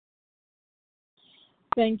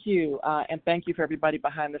Thank you, and thank you for everybody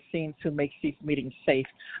behind the scenes who makes these meetings safe.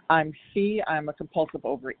 I'm C. I'm a compulsive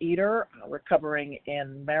overeater, recovering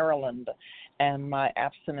in Maryland, and my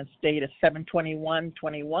abstinence date is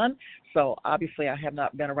 7/21/21. So obviously, I have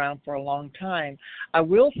not been around for a long time. I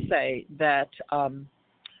will say that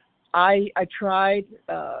I tried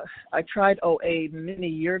OA many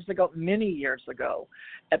years ago. Many years ago,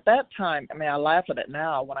 at that time, I mean, I laugh at it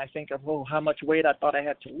now when I think of how much weight I thought I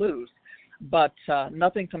had to lose, but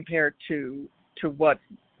nothing compared to what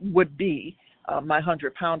would be my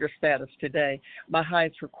 100-pounder status today. My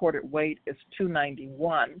highest recorded weight is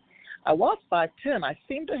 291. I was 5'10". I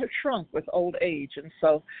seem to have shrunk with old age, and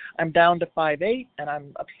so I'm down to 5'8", and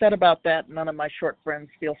I'm upset about that. None of my short friends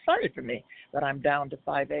feel sorry for me that I'm down to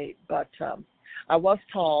 5'8", but I was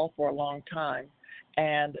tall for a long time,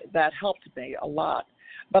 and that helped me a lot.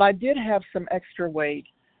 But I did have some extra weight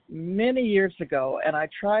many years ago, and I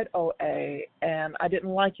tried OA, and I didn't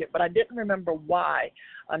like it, but I didn't remember why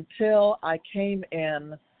until I came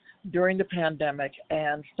in during the pandemic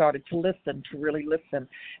and started to really listen.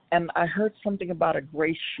 And I heard something about a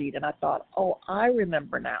grace sheet, and I thought, oh, I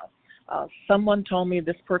remember now. Someone told me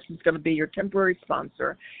this person's going to be your temporary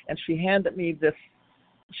sponsor, and she handed me this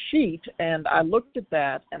sheet, and I looked at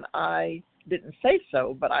that, and I didn't say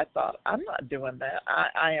so, but I thought, I'm not doing that.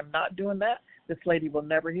 I am not doing that. This lady will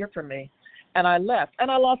never hear from me. And I left,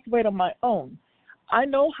 and I lost weight on my own. I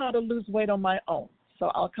know how to lose weight on my own,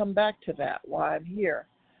 so I'll come back to that while I'm here.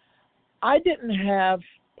 I didn't have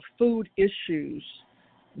food issues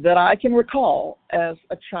that I can recall as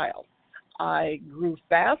a child. I grew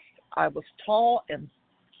fast. I was tall and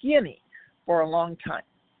skinny for a long time.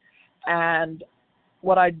 And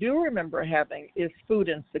what I do remember having is food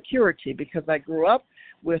insecurity because I grew up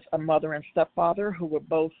with a mother and stepfather who were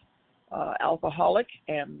both alcoholic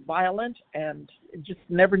and violent and just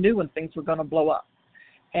never knew when things were going to blow up.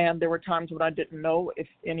 And there were times when I didn't know if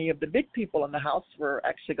any of the big people in the house were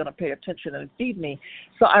actually going to pay attention and feed me.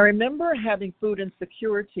 So I remember having food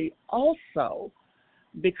insecurity also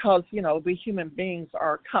because, we human beings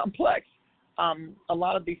are complex. A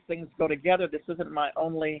lot of these things go together. This isn't my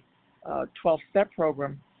only 12-step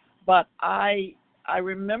program. But I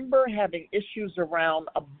remember having issues around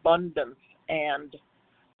abundance and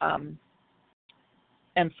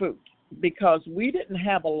food, because we didn't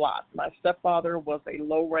have a lot. My stepfather was a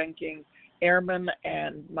low-ranking airman,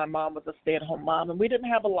 and my mom was a stay-at-home mom, and we didn't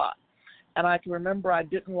have a lot. And I can remember I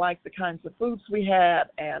didn't like the kinds of foods we had,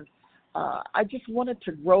 and I just wanted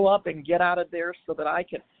to grow up and get out of there so that I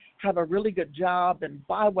could have a really good job and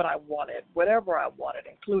buy what I wanted, whatever I wanted,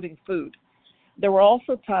 including food. There were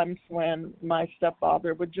also times when my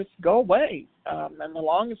stepfather would just go away, and the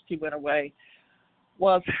longest he went away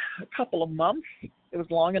was a couple of months. It was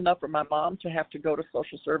long enough for my mom to have to go to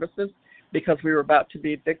social services because we were about to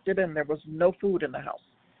be evicted and there was no food in the house.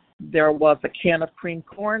 There was a can of cream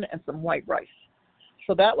corn and some white rice.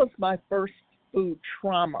 So that was my first food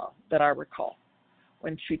trauma that I recall,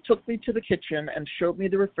 when she took me to the kitchen and showed me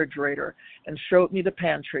the refrigerator and showed me the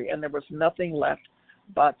pantry, and there was nothing left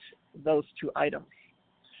but those two items.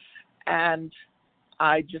 And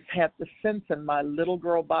I just had the sense in my little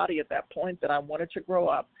girl body at that point that I wanted to grow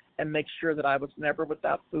up and make sure that I was never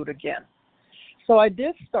without food again. So I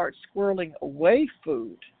did start squirreling away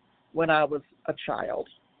food when I was a child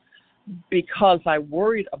because I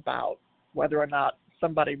worried about whether or not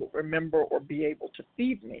somebody would remember or be able to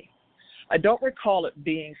feed me. I don't recall it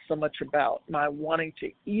being so much about my wanting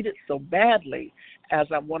to eat it so badly as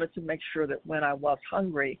I wanted to make sure that when I was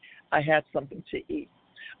hungry, I had something to eat.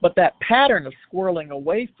 But that pattern of squirreling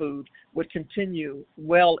away food would continue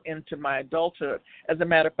well into my adulthood. As a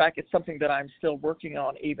matter of fact, it's something that I'm still working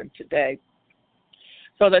on even today.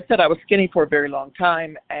 So as I said, I was skinny for a very long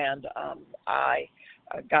time, and I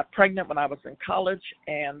got pregnant when I was in college,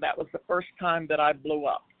 and that was the first time that I blew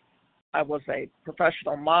up. I was a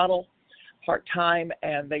professional model, part-time,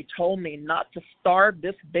 and they told me not to starve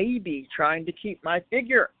this baby trying to keep my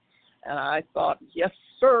figure. And I thought, yes,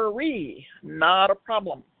 sirree, not a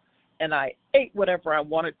problem. And I ate whatever I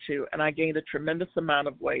wanted to, and I gained a tremendous amount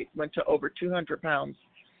of weight, went to over 200 pounds.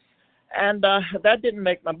 And that didn't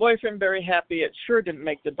make my boyfriend very happy. It sure didn't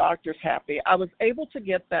make the doctors happy. I was able to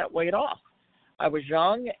get that weight off. I was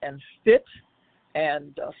young and fit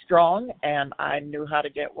and strong, and I knew how to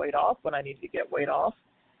get weight off when I needed to get weight off,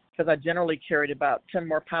 because I generally carried about 10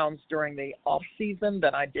 more pounds during the off season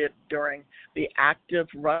than I did during the active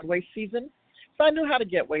runway season. So I knew how to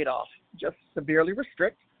get weight off, just severely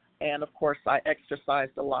restrict. And of course, I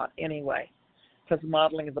exercised a lot anyway, because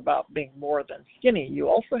modeling is about being more than skinny. You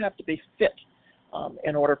also have to be fit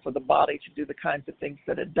in order for the body to do the kinds of things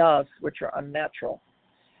that it does, which are unnatural.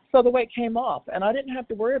 So the weight came off, and I didn't have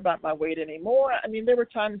to worry about my weight anymore. I mean, there were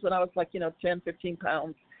times when I was like, 10, 15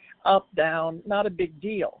 pounds up, down, not a big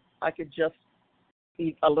deal. I could just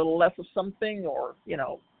eat a little less of something or,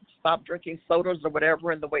 stop drinking sodas or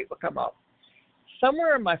whatever, and the weight would come up.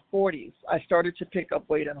 Somewhere in my 40s, I started to pick up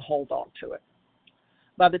weight and hold on to it.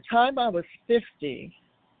 By the time I was 50,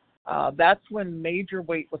 that's when major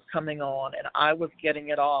weight was coming on, and I was getting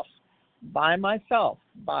it off by myself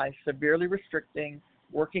by severely restricting,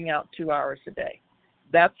 working out 2 hours a day.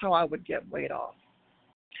 That's how I would get weight off.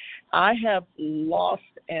 I have lost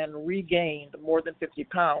and regained more than 50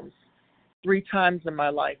 pounds 3 times in my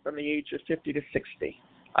life from the age of 50 to 60.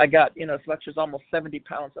 I got, as much as almost 70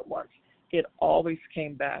 pounds at once. It always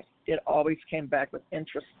came back. It always came back with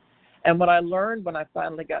interest. And what I learned when I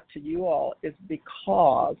finally got to you all is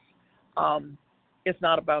because it's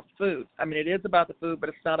not about food. I mean, it is about the food, but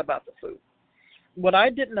it's not about the food. What I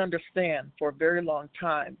didn't understand for a very long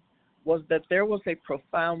time was that there was a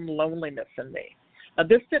profound loneliness in me. Now,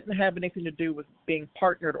 this didn't have anything to do with being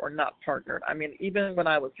partnered or not partnered. I mean, even when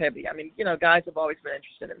I was heavy, guys have always been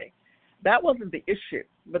interested in me. That wasn't the issue,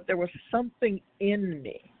 but there was something in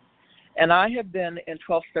me. And I have been in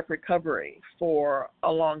 12-step recovery for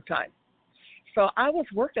a long time. So I was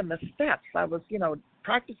working the steps. I was,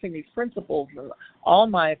 practicing these principles and all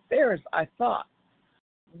my affairs, I thought.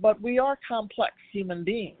 But we are complex human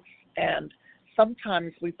beings, and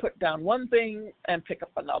sometimes we put down one thing and pick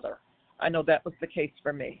up another. I know that was the case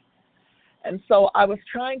for me. And so I was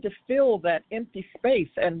trying to fill that empty space,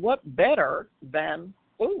 and what better than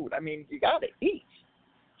food? I mean, you got to eat.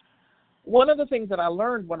 One of the things that I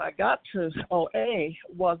learned when I got to OA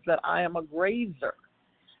was that I am a grazer,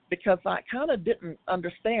 because I kind of didn't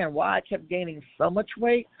understand why I kept gaining so much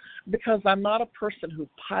weight, because I'm not a person who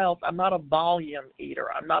piles. I'm not a volume eater.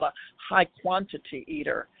 I'm not a high quantity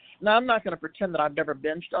eater. Now, I'm not going to pretend that I've never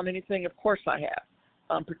binged on anything. Of course I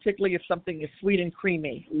have, particularly if something is sweet and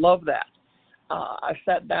creamy. Love that. I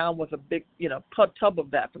sat down with a big, tub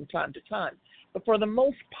of that from time to time. But for the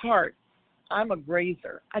most part, I'm a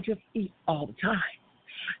grazer. I just eat all the time.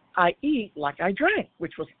 I eat like I drank,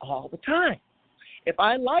 which was all the time. If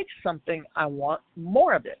I like something, I want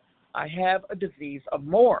more of it. I have a disease of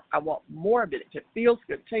more. I want more of it. If it feels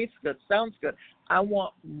good, tastes good, sounds good, I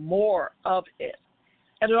want more of it.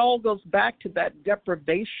 And it all goes back to that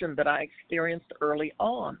deprivation that I experienced early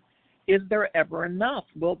on. Is there ever enough?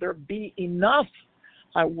 Will there be enough?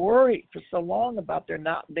 I worried for so long about there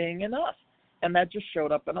not being enough. And that just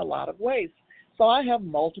showed up in a lot of ways. So I have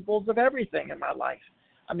multiples of everything in my life.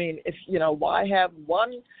 I mean, why have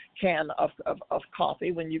one can of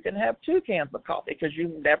coffee when you can have 2 cans of coffee? Because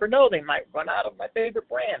you never know, they might run out of my favorite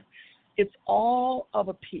brand. It's all of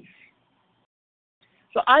a piece.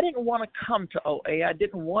 So I didn't want to come to OA. I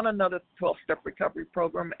didn't want another 12-step recovery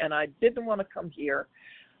program, and I didn't want to come here.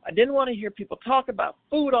 I didn't want to hear people talk about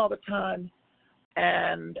food all the time,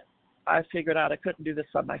 and I figured out I couldn't do this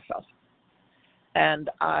by myself. And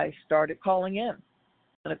I started calling in.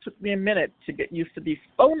 And it took me a minute to get used to these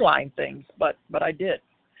phone line things, but I did,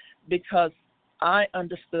 because I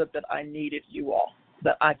understood that I needed you all,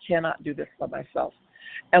 that I cannot do this by myself.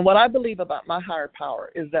 And what I believe about my higher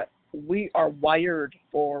power is that we are wired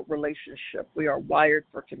for relationship. We are wired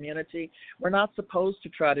for community. We're not supposed to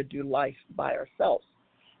try to do life by ourselves.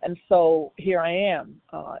 And so here I am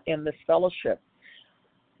in this fellowship.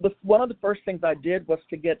 One of the first things I did was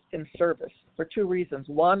to get in service for 2 reasons.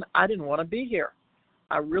 One, I didn't want to be here.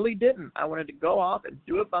 I really didn't. I wanted to go off and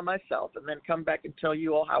do it by myself and then come back and tell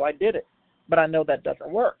you all how I did it. But I know that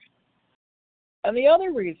doesn't work. And the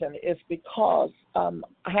other reason is because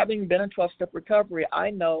having been in 12-step recovery, I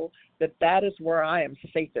know that that is where I am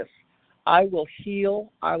safest. I will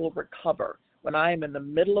heal, I will recover when I am in the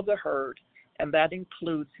middle of the herd, and that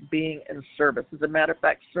includes being in service. As a matter of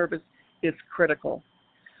fact, service is critical.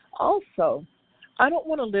 Also, I don't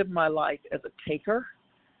want to live my life as a taker.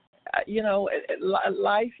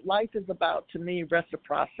 Life is about, to me,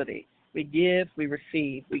 reciprocity. We give, we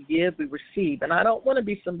receive. We give, we receive. And I don't want to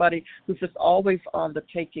be somebody who's just always on the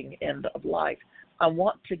taking end of life. I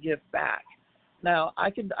want to give back. Now,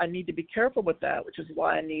 I need to be careful with that, which is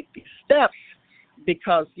why I need these steps,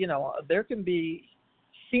 because, there can be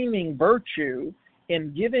seeming virtue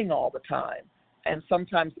in giving all the time, and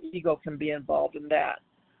sometimes ego can be involved in that.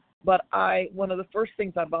 But one of the first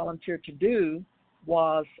things I volunteered to do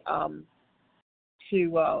was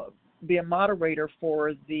to be a moderator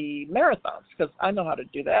for the marathons, because I know how to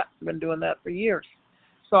do that. I've been doing that for years.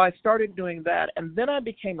 So I started doing that, and then I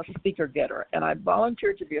became a speaker getter, and I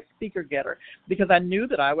volunteered to be a speaker getter because I knew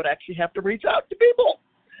that I would actually have to reach out to people.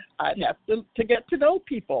 I'd have to get to know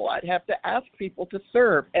people. I'd have to ask people to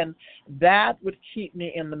serve. And that would keep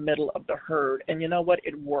me in the middle of the herd. And you know what?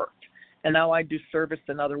 It worked. And now I do service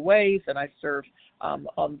in other ways, and I serve on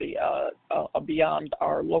the beyond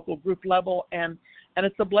our local group level. And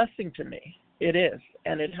it's a blessing to me. It is.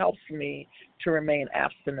 And it helps me to remain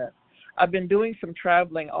abstinent. I've been doing some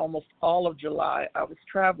traveling almost all of July. I was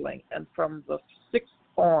traveling, and from the 6th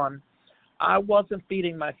on, I wasn't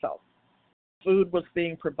feeding myself. Food was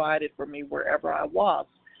being provided for me wherever I was,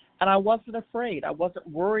 and I wasn't afraid. I wasn't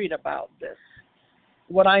worried about this.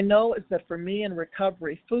 What I know is that for me in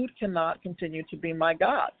recovery, food cannot continue to be my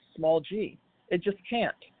God, small g. It just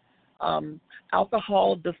can't.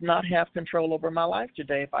 Alcohol does not have control over my life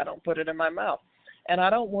today if I don't put it in my mouth. And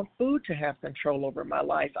I don't want food to have control over my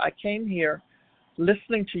life. I came here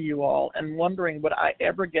listening to you all and wondering, would I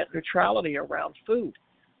ever get neutrality around food?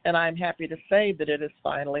 And I'm happy to say that it has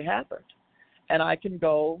finally happened. And I can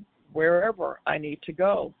go wherever I need to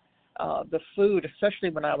go. The food,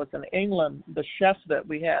 especially when I was in England, the chef that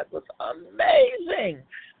we had was amazing.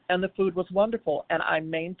 And the food was wonderful. And I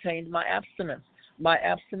maintained my abstinence. My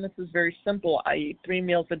abstinence is very simple. I eat 3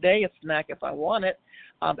 meals a day, a snack if I want it.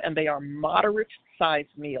 And they are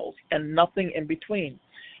moderate-sized meals and nothing in between.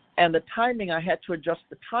 And the timing, I had to adjust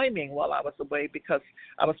the timing while I was away because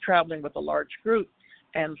I was traveling with a large group.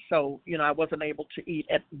 And so, I wasn't able to eat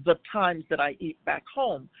at the times that I eat back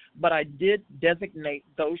home. But I did designate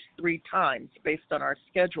those 3 times based on our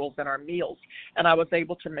schedules and our meals. And I was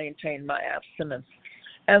able to maintain my abstinence.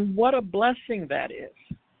 And what a blessing that is.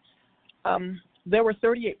 There were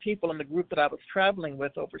 38 people in the group that I was traveling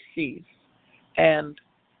with overseas. And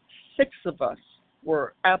 6 of us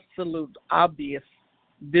were absolute, obvious,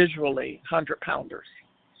 visually 100-pounders.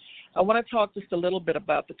 I want to talk just a little bit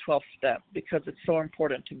about the 12th step because it's so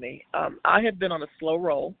important to me. I have been on a slow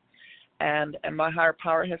roll, and my higher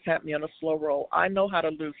power has had me on a slow roll. I know how to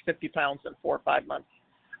lose 50 pounds in 4 or 5 months.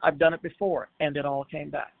 I've done it before, and it all came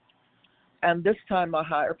back. And this time my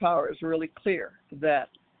higher power is really clear that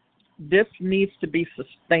this needs to be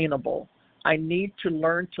sustainable. I need to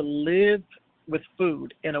learn to live with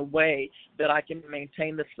food in a way that I can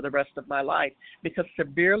maintain this for the rest of my life, because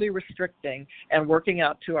severely restricting and working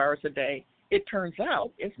out 2 hours a day, it turns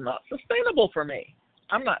out, is not sustainable for me.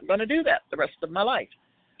 I'm not going to do that the rest of my life,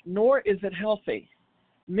 nor is it healthy.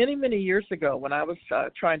 Many, many years ago, when I was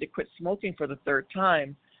trying to quit smoking for the 3rd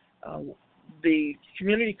time, the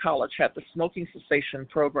community college had the smoking cessation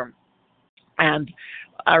program, and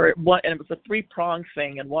it was a 3-pronged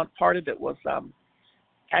thing, and one part of it was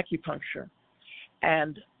acupuncture.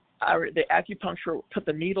 And the acupuncture put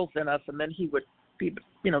the needles in us, and then he would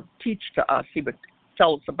teach to us. He would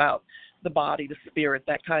tell us about the body, the spirit,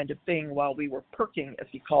 that kind of thing, while we were perking, as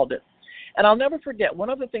he called it. And I'll never forget,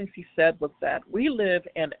 one of the things he said was that we live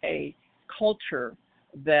in a culture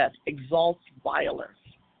that exalts violence.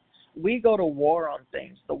 We go to war on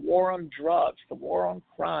things, the war on drugs, the war on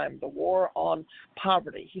crime, the war on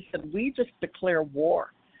poverty. He said, we just declare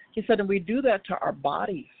war. He said, and we do that to our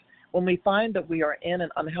bodies. When we find that we are in an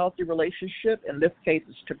unhealthy relationship, in this case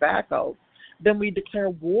it's tobacco, then we declare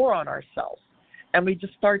war on ourselves. And we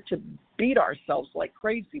just start to beat ourselves like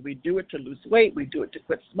crazy. We do it to lose weight. We do it to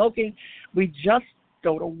quit smoking. We just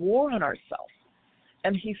go to war on ourselves.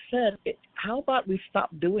 And he said, how about we stop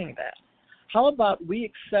doing that? How about we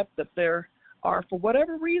accept that there are, for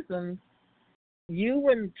whatever reason, you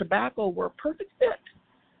and tobacco were a perfect fit.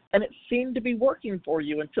 And it seemed to be working for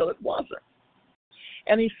you until it wasn't.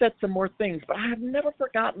 And he said some more things, but I have never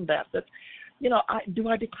forgotten that do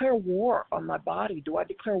I declare war on my body? Do I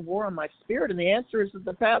declare war on my spirit? And the answer is in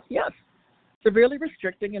the past, yes. Severely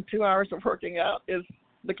restricting in 2 hours of working out is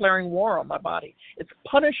declaring war on my body. It's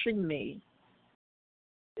punishing me.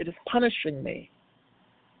 It is punishing me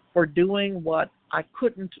for doing what I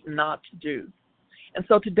couldn't not do. And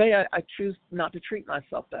so today I choose not to treat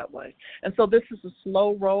myself that way. And so this is a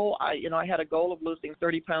slow roll. I had a goal of losing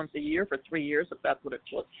 30 pounds a year for 3 years, if that's what it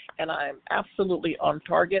took. And I am absolutely on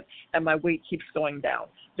target, and my weight keeps going down.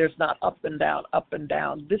 There's not up and down, up and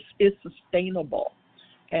down. This is sustainable.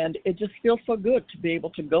 And it just feels so good to be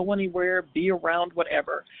able to go anywhere, be around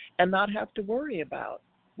whatever, and not have to worry about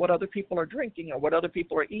what other people are drinking or what other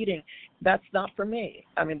people are eating. That's not for me.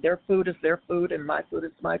 I mean, their food is their food, and my food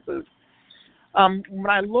is my food. When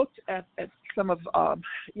I looked at some of,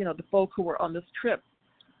 the folk who were on this trip,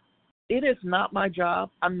 it is not my job.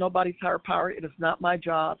 I'm nobody's higher power. It is not my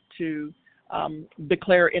job to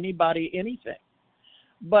declare anybody anything.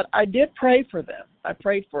 But I did pray for them. I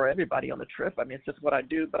prayed for everybody on the trip. I mean, it's just what I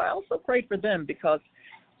do. But I also prayed for them because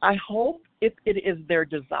I hope if it is their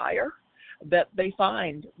desire that they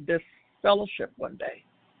find this fellowship one day.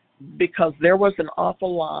 because there was an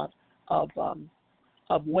awful lot of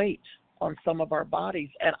weight on some of our bodies,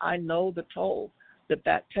 and I know the toll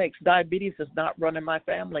that takes. Diabetes is not run in my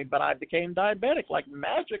family, but I became diabetic like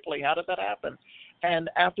magically. How did that happen? And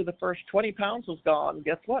after the first 20 pounds was gone,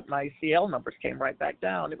 guess what? My ACL numbers came right back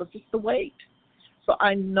down. It was just the weight. So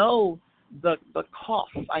I know the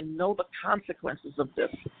costs. I know the consequences of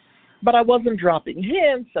this. But I wasn't dropping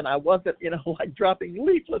hints, and I wasn't, like dropping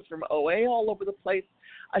leaflets from OA all over the place.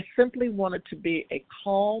 I simply wanted to be a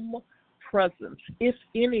calm presence. If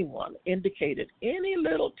anyone indicated any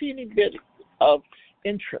little teeny bit of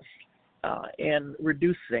interest in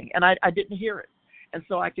reducing, and I didn't hear it. And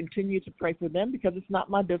so I continue to pray for them because it's not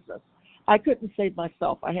my business. I couldn't save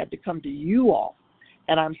myself. I had to come to you all,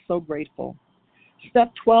 and I'm so grateful.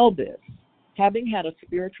 Step 12 is, having had a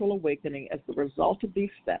spiritual awakening as the result of these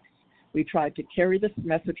steps, we tried to carry this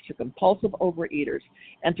message to compulsive overeaters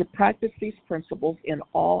and to practice these principles in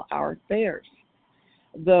all our affairs.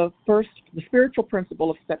 The spiritual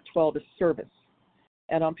principle of step 12 is service.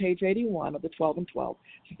 And on page 81 of the 12 and 12,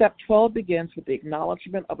 step 12 begins with the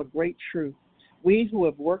acknowledgement of a great truth. We who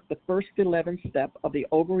have worked the first 11 steps of the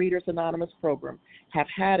Overeaters Anonymous program have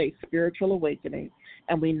had a spiritual awakening,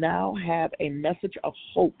 and we now have a message of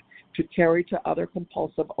hope to carry to other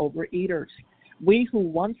compulsive overeaters. We who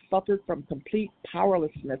once suffered from complete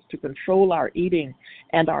powerlessness to control our eating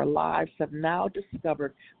and our lives have now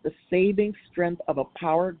discovered the saving strength of a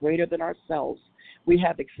power greater than ourselves. We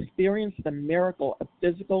have experienced the miracle of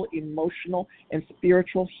physical, emotional, and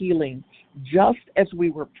spiritual healing, just as we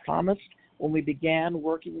were promised when we began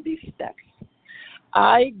working these steps.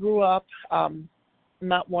 I grew up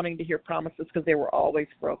not wanting to hear promises because they were always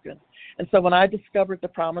broken. And so when I discovered the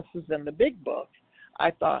promises in the big book, I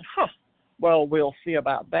thought, well, we'll see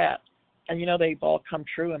about that. And, they've all come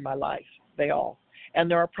true in my life. They all. And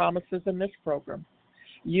there are promises in this program.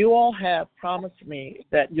 You all have promised me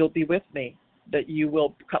that you'll be with me, that you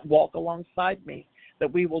will walk alongside me,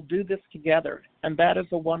 that we will do this together. And that is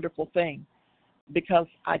a wonderful thing because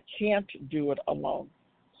I can't do it alone.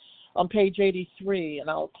 On page 83, and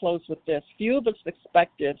I'll close with this, few of us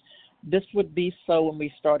expected this would be so when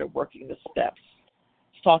we started working the steps.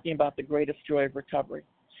 It's talking about the greatest joy of recovery.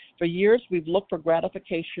 For years, we've looked for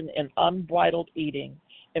gratification in unbridled eating,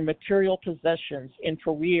 in material possessions, in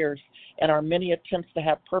careers, and our many attempts to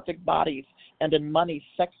have perfect bodies, and in money,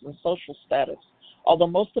 sex, and social status. Although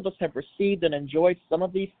most of us have received and enjoyed some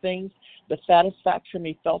of these things, the satisfaction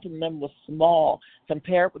we felt in them was small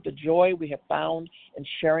compared with the joy we have found in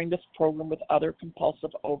sharing this program with other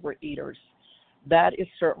compulsive overeaters. That is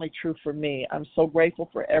certainly true for me. I'm so grateful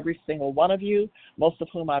for every single one of you, most of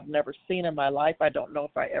whom I've never seen in my life. I don't know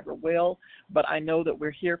if I ever will, but I know that we're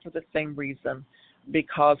here for the same reason,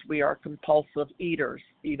 because we are compulsive eaters,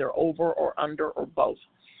 either over or under or both.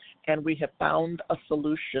 And we have found a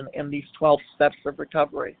solution in these 12 steps of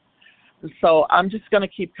recovery. And so I'm just going to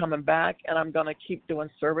keep coming back, and I'm going to keep doing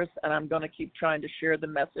service, and I'm going to keep trying to share the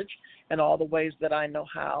message in all the ways that I know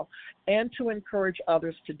how, and to encourage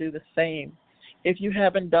others to do the same. If you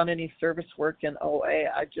haven't done any service work in OA,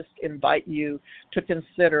 I just invite you to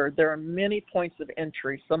consider. There are many points of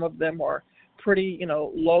entry. Some of them are pretty,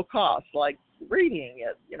 low cost, like reading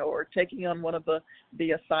it, or taking on one of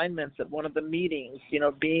the assignments at one of the meetings,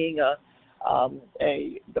 being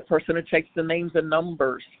the person who takes the names and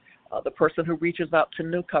numbers, the person who reaches out to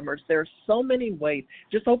newcomers. There's so many ways,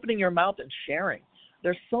 just opening your mouth and sharing.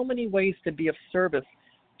 There's so many ways to be of service,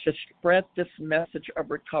 to spread this message of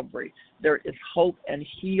recovery. There is hope and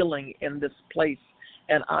healing in this place,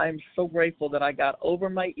 and I'm so grateful that I got over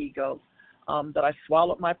my ego, that I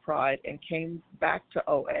swallowed my pride and came back to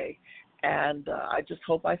OA, and I just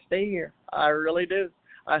hope I stay here. I really do.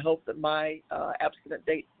 I hope that my abstinent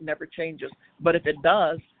date never changes, but if it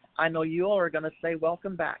does, I know you all are going to say,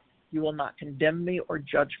 welcome back. You will not condemn me or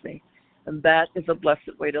judge me, and that is a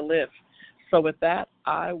blessed way to live. So with that,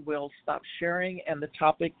 I will stop sharing, and the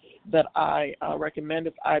topic that I recommend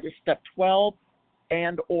is either step 12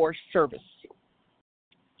 and or service.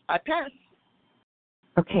 I pass.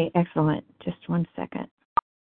 Okay, excellent. Just one second.